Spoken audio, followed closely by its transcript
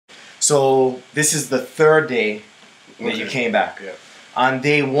So this is the third day that you came back. Yeah. On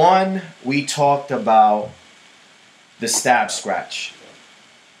day one, we talked about the stab scratch.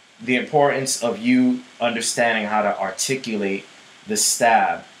 The importance of you understanding how to articulate the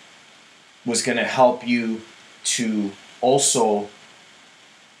stab was going to help you to also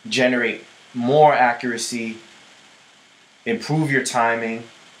generate more accuracy, improve your timing,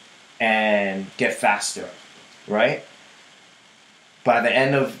 and get faster, right? By the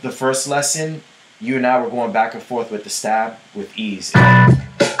end of the first lesson, you and I were going back and forth with the stab with ease.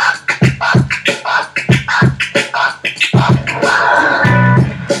 Last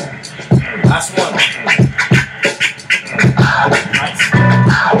one.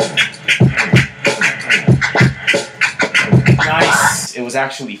 Nice. It was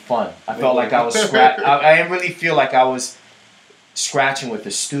actually fun. I felt like I was I didn't really feel like I was scratching with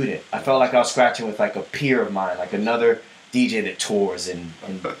a student. I felt like I was scratching with like a peer of mine, like another DJ that tours and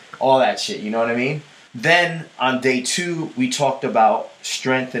all that shit, you know what I mean? Then on day two, we talked about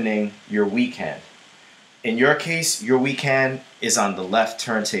strengthening your weak hand. In your case, your weak hand is on the left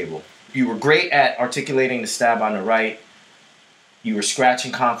turntable. You were great at articulating the stab on the right. You were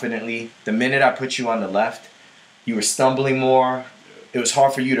scratching confidently. The minute I put you on the left, you were stumbling more. It was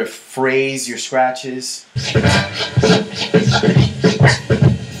hard for you to phrase your scratches.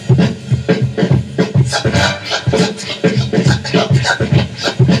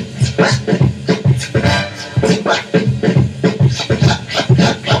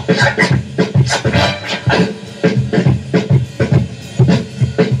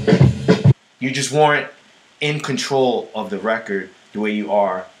 You just weren't in control of the record the way you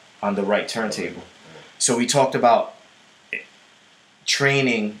are on the right turntable. So we talked about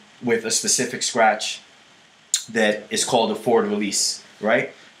training with a specific scratch that is called a forward release,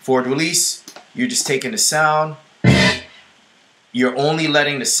 right? Forward release, you're just taking the sound, you're only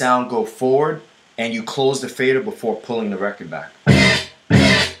letting the sound go forward, and you close the fader before pulling the record back.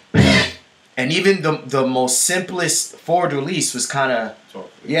 And even the most simplest forward release was kind of,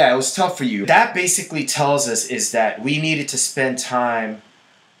 yeah, it was tough for you. That basically tells us is that we needed to spend time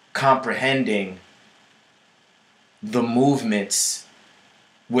comprehending the movements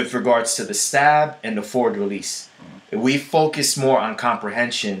with regards to the stab and the forward release. We focused more on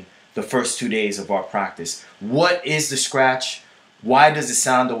comprehension the first 2 days of our practice. What is the scratch? Why does it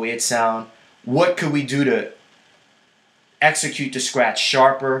sound the way it sounds? What could we do to execute the scratch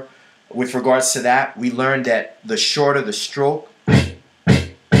sharper? With regards to that, we learned that the shorter the stroke,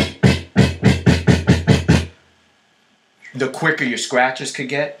 the quicker your scratches could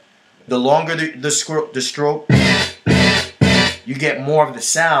get. The longer the stroke, you get more of the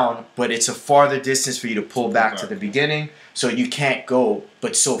sound, but it's a farther distance for you to pull back to the beginning, so you can't go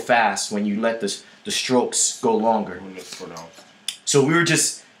but so fast when you let the strokes go longer. So we were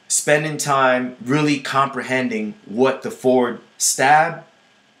just spending time really comprehending what the forward stab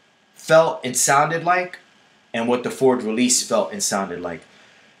felt and sounded like, and what the forward release felt and sounded like.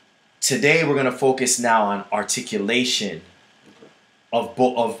 Today we're going to focus now on articulation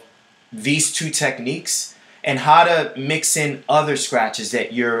of these two techniques and how to mix in other scratches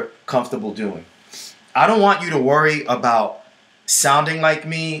that you're comfortable doing. I don't want you to worry about sounding like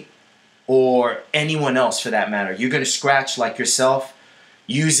me or anyone else for that matter. You're going to scratch like yourself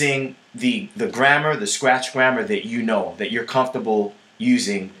using the grammar, the scratch grammar that you know, that you're comfortable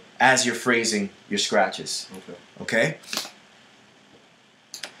using as you're phrasing your scratches. Okay?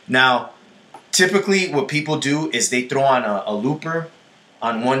 Now, typically what people do is they throw on a looper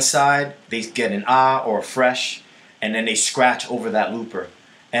on one side, they get an ah or a fresh, and then they scratch over that looper.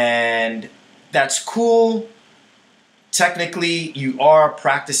 And that's cool. Technically, you are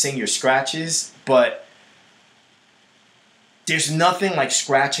practicing your scratches, but there's nothing like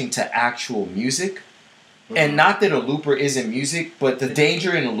scratching to actual music. And not that a looper isn't music, but the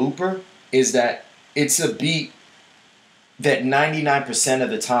danger in a looper is that it's a beat that 99% of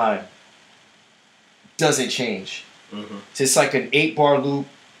the time doesn't change. So it's like an 8-bar loop,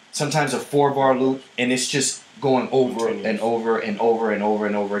 sometimes a 4-bar loop, and it's just going over and over and over and over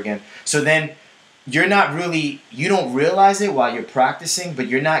and over again. So then you're not really, you don't realize it while you're practicing, but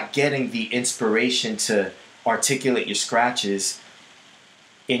you're not getting the inspiration to articulate your scratches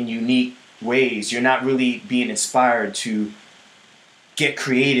in unique ways. You're not really being inspired to get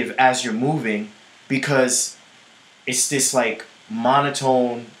creative as you're moving because it's this like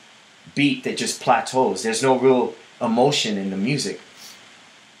monotone beat that just plateaus. There's no real emotion in the music.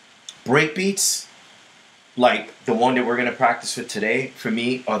 Break beats, like the one that we're going to practice with today, for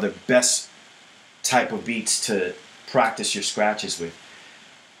me, are the best type of beats to practice your scratches with.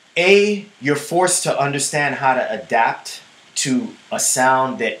 You're forced to understand how to adapt to a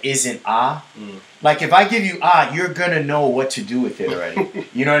sound that isn't ah. Like if I give you ah, you're gonna know what to do with it already.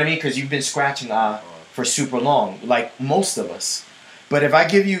 You know what I mean? Because you've been scratching ah for super long, like most of us. But if I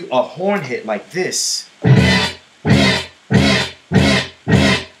give you a horn hit like this,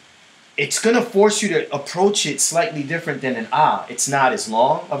 it's gonna force you to approach it slightly different than an ah. It's not as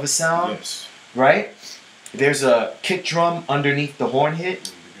long of a sound, right? There's a kick drum underneath the horn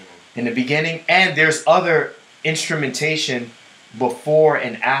hit in the beginning, and there's other instrumentation before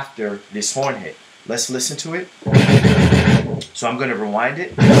and after this horn hit. Let's listen to it. So I'm gonna rewind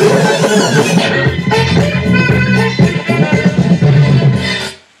it.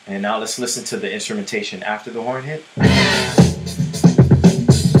 And now let's listen to the instrumentation after the horn hit.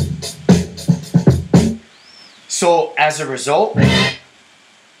 So as a result,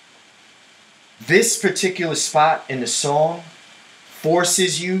 this particular spot in the song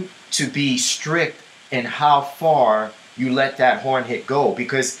forces you to be strict in how far you let that horn hit go.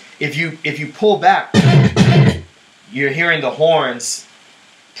 Because if you pull back, you're hearing the horns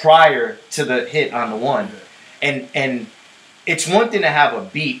prior to the hit on the one. And it's one thing to have a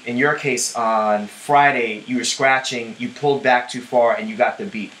beat. In your case, on Friday, you were scratching, you pulled back too far, and you got the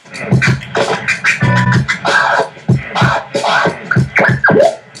beat.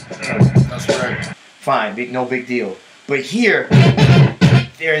 That's right. Fine, no big deal. But here,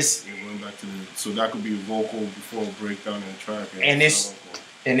 there's... So that could be a vocal before a breakdown in the track. And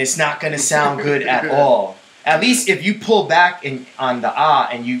it's not going to sound good at all. At least if you pull back on the ah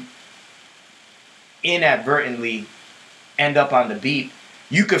and you inadvertently end up on the beat,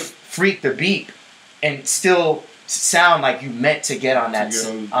 you could freak the beat and still sound like you meant to get on that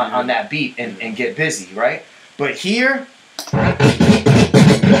on that beat and get busy, right? But here,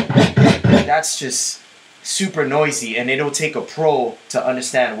 that's just super noisy, and it'll take a pro to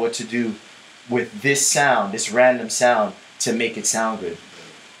understand what to do with this sound, this random sound, to make it sound good.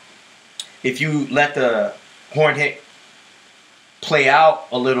 If you let the horn hit play out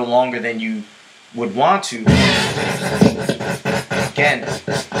a little longer than you would want to, again,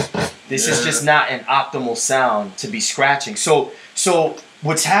 this is just not an optimal sound to be scratching. So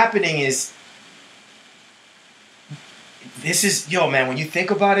what's happening is, this is, yo man, when you think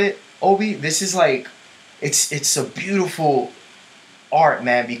about it, Obi, this is like, it's a beautiful art,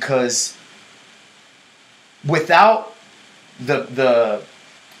 man, because without the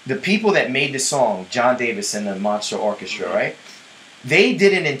people that made the song, John Davis and the Monster Orchestra, right? They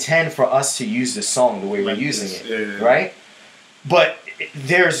didn't intend for us to use the song the way we're using it, right? But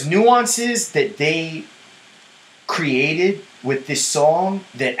there's nuances that they created with this song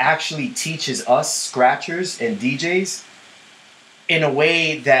that actually teaches us scratchers and DJs in a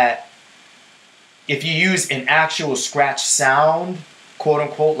way that if you use an actual scratch sound, quote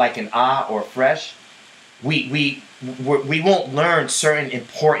unquote, like an ah or fresh, we won't learn certain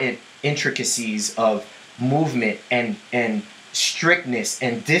important intricacies of movement and strictness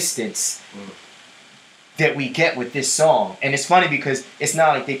and distance that we get with this song. And it's funny because it's not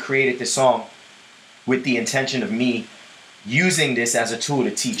like they created this song with the intention of me using this as a tool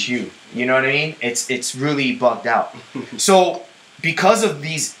to teach you. You know what I mean? It's really bugged out. So because of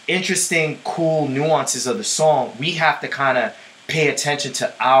these interesting, cool nuances of the song, we have to kind of pay attention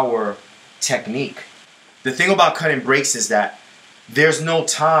to our technique. The thing about cutting breaks is that there's no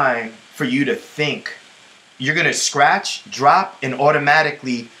time for you to think. You're going to scratch, drop, and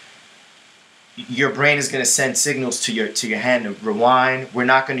automatically your brain is going to send signals to your hand to rewind. We're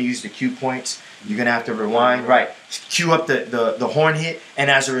not going to use the cue points. You're going to have to rewind. Right. Cue up the horn hit. And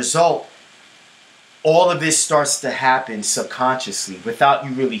as a result, all of this starts to happen subconsciously without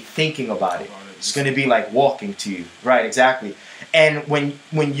you really thinking about it. It's going to be like walking to you. Right, exactly. And when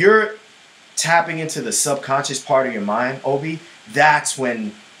you're tapping into the subconscious part of your mind, Obi, that's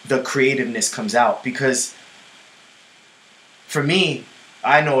when the creativeness comes out. Because for me,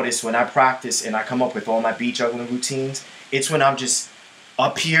 I notice when I practice and I come up with all my beat juggling routines, it's when I'm just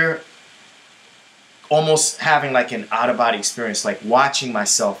up here almost having like an out-of-body experience, like watching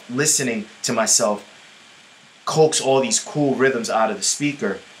myself, listening to myself coax all these cool rhythms out of the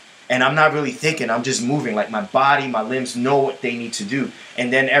speaker. And I'm not really thinking, I'm just moving. Like my body, my limbs know what they need to do.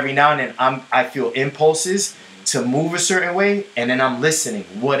 And then every now and then I feel impulses to move a certain way, and then I'm listening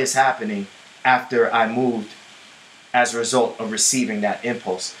what is happening after I moved as a result of receiving that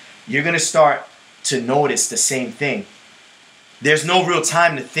impulse. You're going to start to notice the same thing. There's no real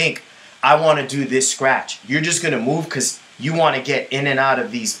time to think, I want to do this scratch. You're just going to move because you want to get in and out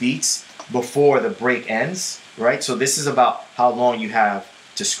of these beats before the break ends, right? So this is about how long you have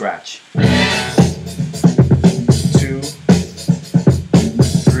to scratch. 2,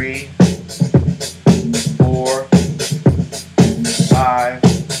 3, 4,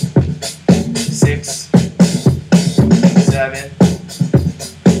 7,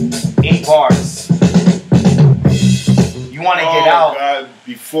 8 bars. You want to get out. God,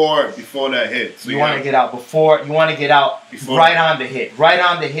 before that hit. So you want to get out before. You want to get out before right on the hit. Right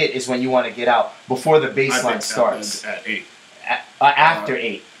on the hit is when you want to get out before the bass line starts. At 8. After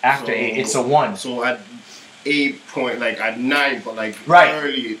 8. After 8, it's a 1. So at 8 point, like at 9, but like right.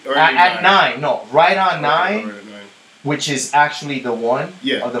 early at 9. No, right on 9. Right, 9. Which is actually the 1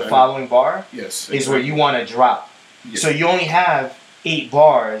 of the following bar. Yes. Is where you want to drop. Yeah. So you only have 8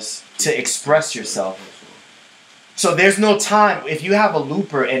 bars to express yourself. So there's no time. If you have a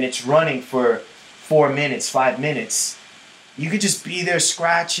looper and it's running for 4 minutes, 5 minutes, you could just be there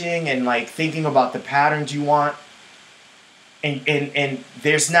scratching and like thinking about the patterns you want. And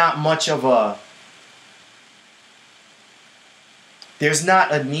there's not much of a... There's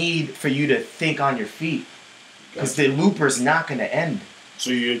not a need for you to think on your feet. Because the looper's not going to end. So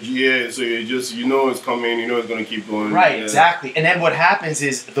you're just, you know it's coming, you know it's going to keep going. Right, exactly. And then what happens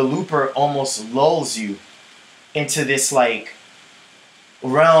is the looper almost lulls you into this like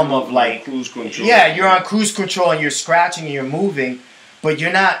realm of like cruise control. Yeah, you're on cruise control and you're scratching and you're moving, but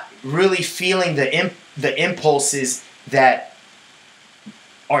you're not really feeling the impulses that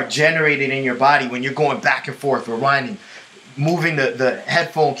are generated in your body when you're going back and forth, rewinding, moving the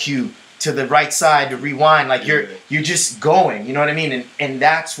headphone cue to the right side to rewind, like you're just going, you know what I mean? And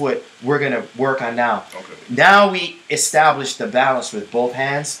that's what we're gonna work on now. Okay. Now we establish the balance with both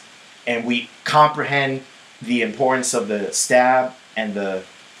hands, and we comprehend the importance of the stab and the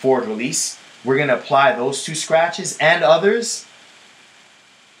forward release. We're gonna apply those 2 scratches and others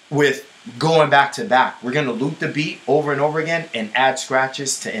with going back to back. We're gonna loop the beat over and over again and add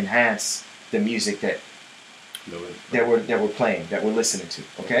scratches to enhance the music that we're playing, that we're listening to.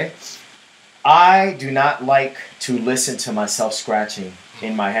 Okay. I do not like to listen to myself scratching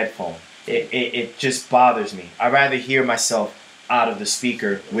in my headphone. It just bothers me. I'd rather hear myself out of the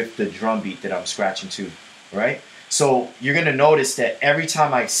speaker with the drum beat that I'm scratching to, right? So you're going to notice that every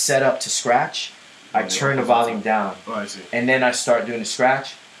time I set up to scratch, I turn the volume down. Oh, I see. And then I start doing the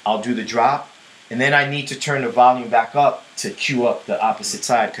scratch. I'll do the drop. And then I need to turn the volume back up to cue up the opposite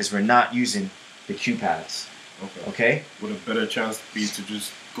side because we're not using the cue pads. Okay? Would a better chance be to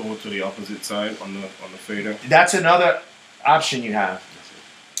just go to the opposite side on the fader? That's another option you have.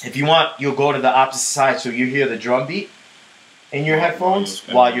 If you want, you'll go to the opposite side so you hear the drum beat in your headphones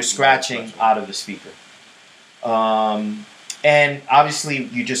while you're scratching out of the speaker. And obviously,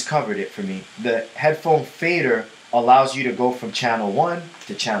 you just covered it for me. The headphone fader allows you to go from channel 1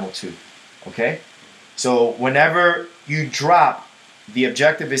 to channel 2. Okay? So whenever you drop, the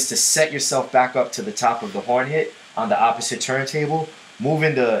objective is to set yourself back up to the top of the horn hit on the opposite turntable.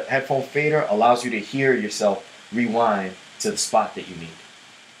 Moving the headphone fader allows you to hear yourself rewind to the spot that you need.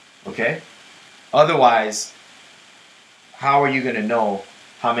 Okay? Otherwise, how are you going to know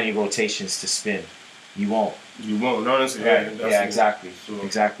how many rotations to spin? You won't. You won't, honestly. Right. Yeah, exactly. So.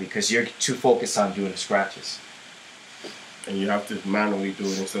 Exactly, because you're too focused on doing the scratches. And you have to manually do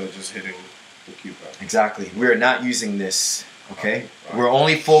it instead of just hitting the cue pad. Exactly. We're not using this. Okay? We're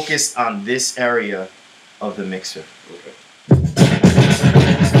only focused on this area of the mixer. Okay.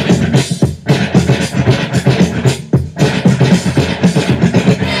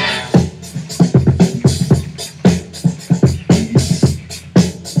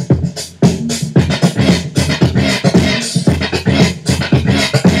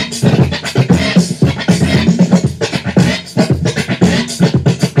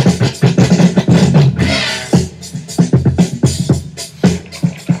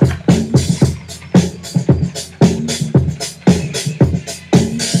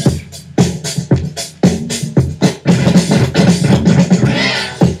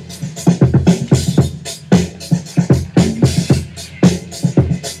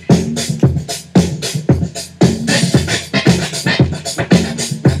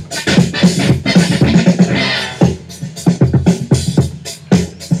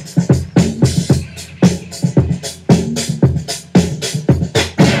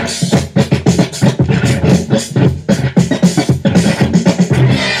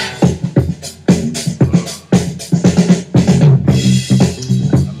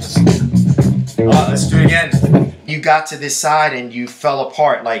 Got to this side and you fell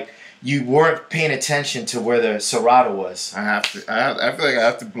apart, like you weren't paying attention to where the serrato was. I feel like I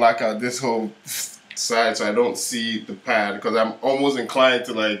have to block out this whole side so I don't see the pad, because I'm almost inclined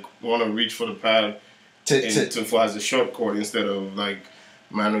to like want to reach for the pad for as a short chord instead of like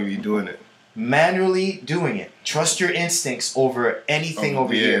manually doing it. Manually doing it. Trust your instincts over anything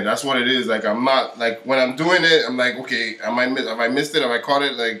over here. Yeah, that's what it is. Like I'm not like when I'm doing it, I'm like, okay, have I missed it? Have I caught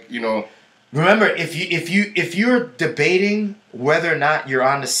it? Like, you know. Remember, if you're debating whether or not you're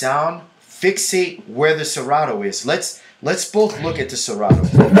on the sound, fixate where the serrato is. Let's both look at the serrato.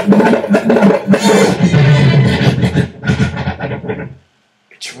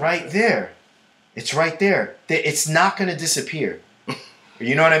 It's right there. It's right there. It's not going to disappear.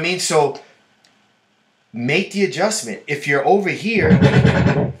 You know what I mean? So make the adjustment. If you're over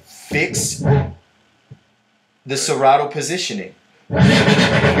here, fix the serrato positioning.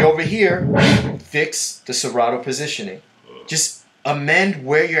 If you're over here, fix the serrato positioning. Just amend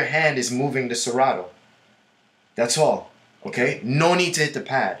where your hand is moving the serrato. That's all. Okay? No need to hit the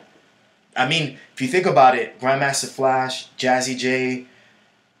pad. I mean, if you think about it, Grandmaster Flash, Jazzy J,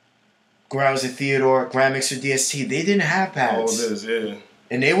 Grandmaster Theodore, Grandmixer DST, they didn't have pads. Oh, this, yeah.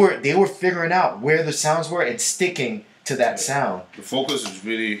 And they were figuring out where the sounds were and sticking to that sound. The focus is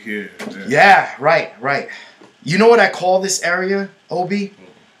really here. Yeah, right. You know what I call this area, Obi?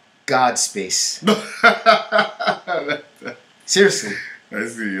 God space. Seriously. I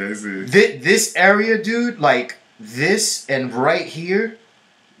see. This area, dude, like this and right here,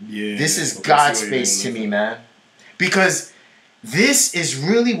 this is God space to me, man. Because this is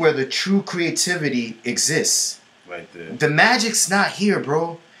really where the true creativity exists. Right there. The magic's not here,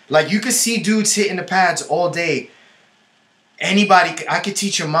 bro. Like, you could see dudes hitting the pads all day. Anybody, I could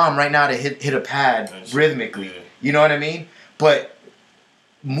teach your mom right now to hit a pad rhythmically. Yeah. You know what I mean? But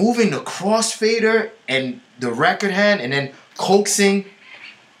moving the crossfader and the record hand and then coaxing.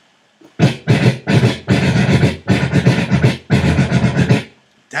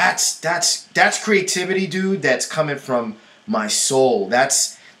 That's creativity, dude. That's coming from my soul.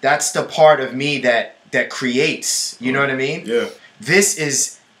 That's the part of me that creates. You know what I mean? Yeah. This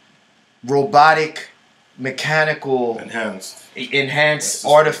is robotic, mechanical, enhanced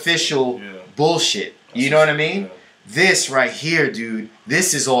artificial bullshit. You know what I mean? Yeah. This right here, dude,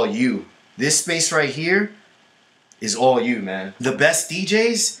 this is all you. This space right here is all you, man. The best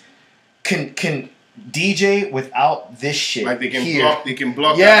DJs can DJ without this shit. Like they can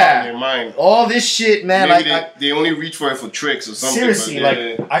block that out in their mind. All this shit, man. Maybe they only reach for it for tricks or something. Seriously,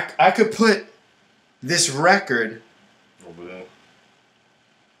 like I could put this record over there.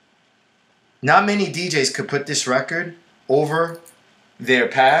 Not many DJs could put this record over their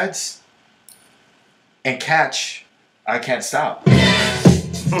pads and catch I Can't Stop.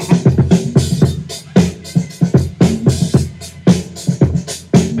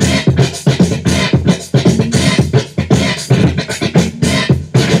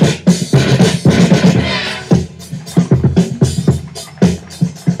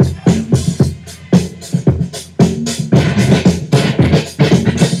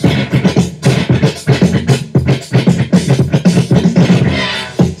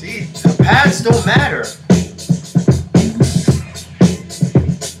 Don't matter.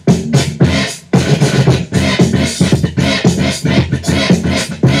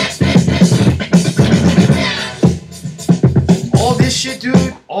 All this shit,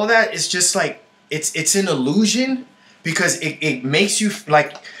 dude, all that is just like it's an illusion because it makes you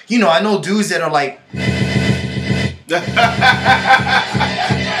like, you know, I know dudes that are like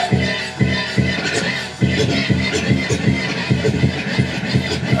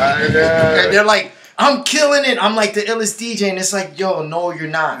and they're like, I'm killing it. I'm like the illest DJ, and it's like, yo, no, you're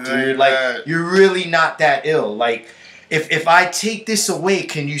not, dude. Like, you're really not that ill. Like, if I take this away,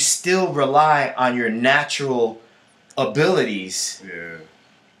 can you still rely on your natural abilities? Yeah.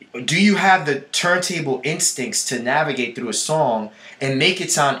 Do you have the turntable instincts to navigate through a song and make it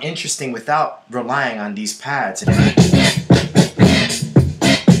sound interesting without relying on these pads?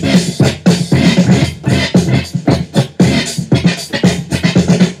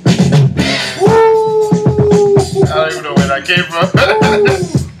 I don't even know where that came from.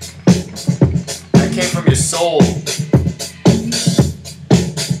 That came from your soul.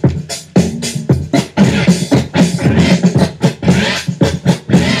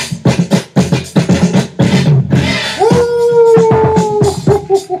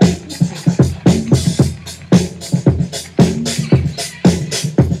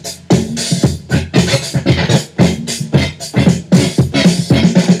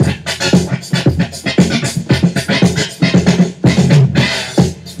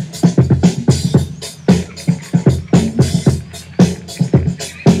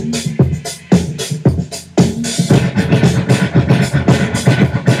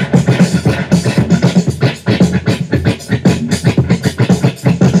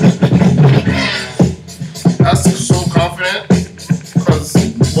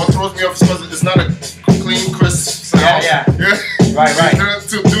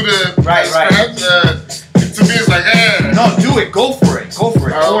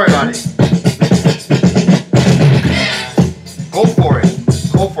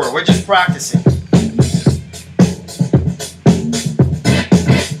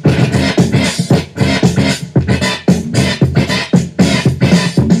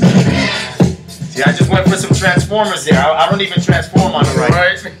 put some transformers there. I don't even transform on the right.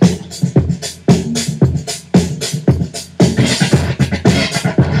 Right.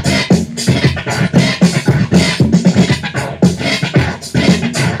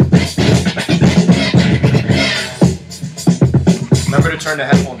 Remember to turn the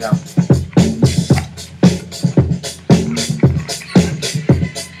headphone down.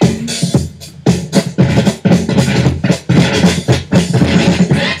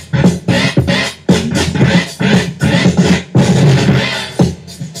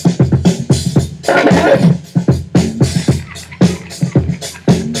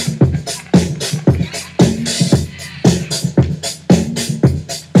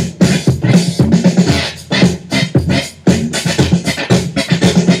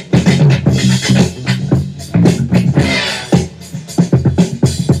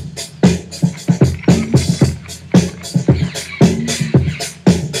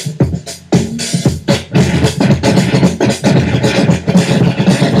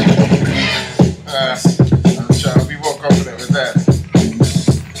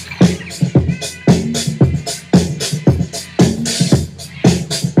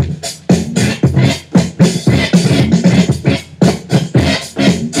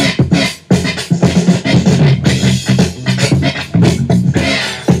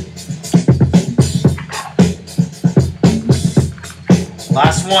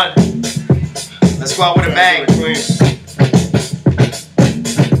 Last one. Let's go out with a bang.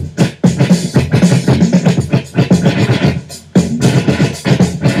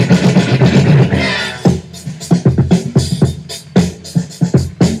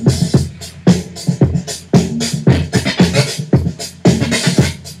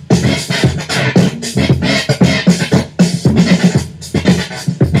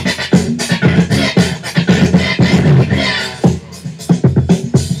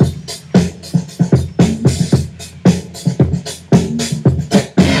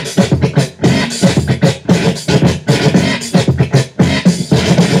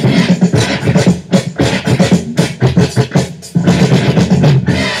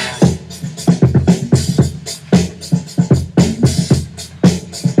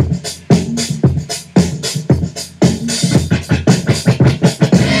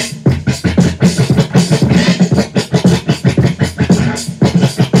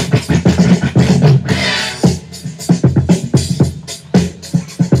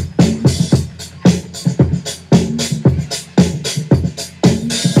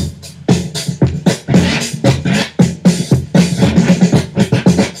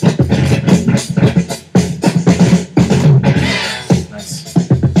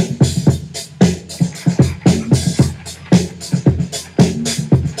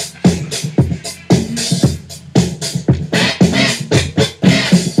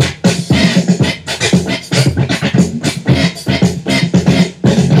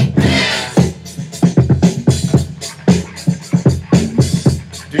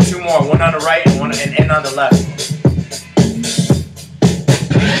 One on the right and on the left.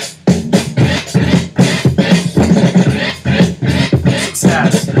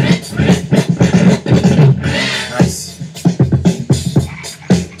 Success. Nice.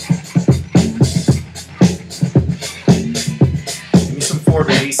 Give me some forward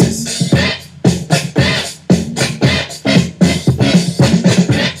releases.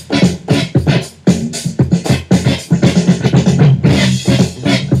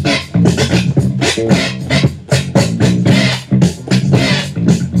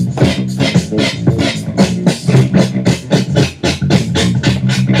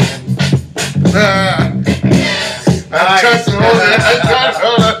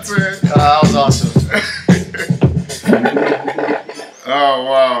 That was awesome. Oh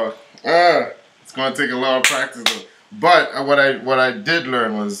wow. It's gonna take a lot of practice though. But what I did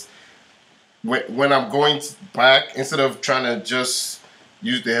learn was when I'm going back, instead of trying to just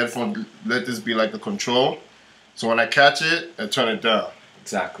use the headphone, let this be like the control. So when I catch it, I turn it down.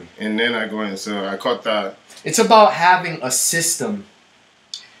 Exactly. And then I go in. So I caught that. It's about having a system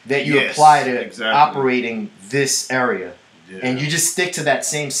that you apply to operating this area. Yeah. And you just stick to that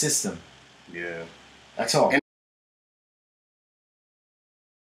same system. Yeah. That's all.